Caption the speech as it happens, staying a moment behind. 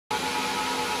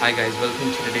Hi guys,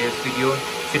 welcome to today's video.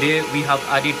 Today we have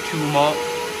added 2 more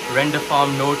render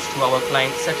farm nodes to our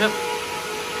client setup,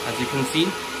 as you can see.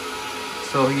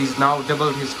 So he's now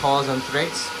doubled his cores and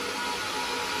threads,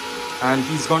 and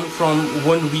he's gone from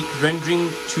 1 week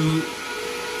rendering to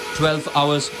 12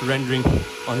 hours rendering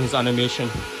on his animation.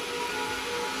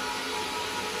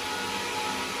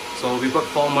 So we've got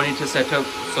 4 monitors set up,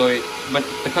 but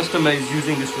the customer is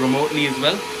using this remotely as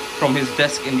well from his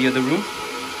desk in the other room,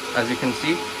 as you can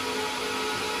see.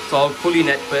 It's all fully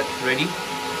network ready.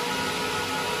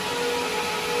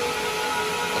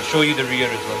 I'll show you the rear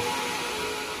as well.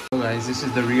 So guys, this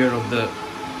is the rear of the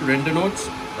render nodes,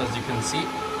 as you can see.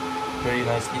 Very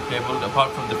nicely cabled,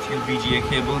 apart from the few VGA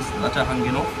cables that are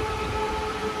hanging off.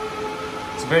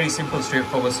 It's a very simple,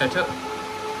 straightforward setup,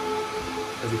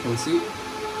 as you can see.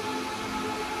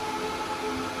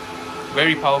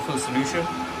 Very powerful solution,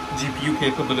 GPU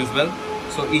capable as well.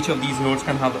 So each of these nodes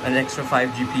can have an extra 5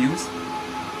 GPUs.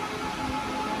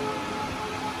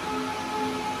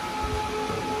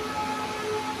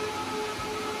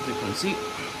 As you can see.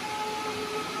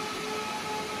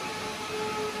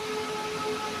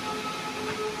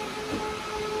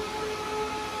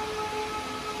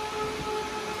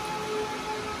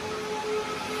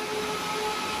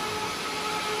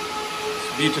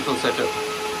 It's a beautiful setup.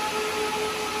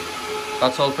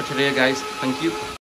 That's all for today guys. Thank you.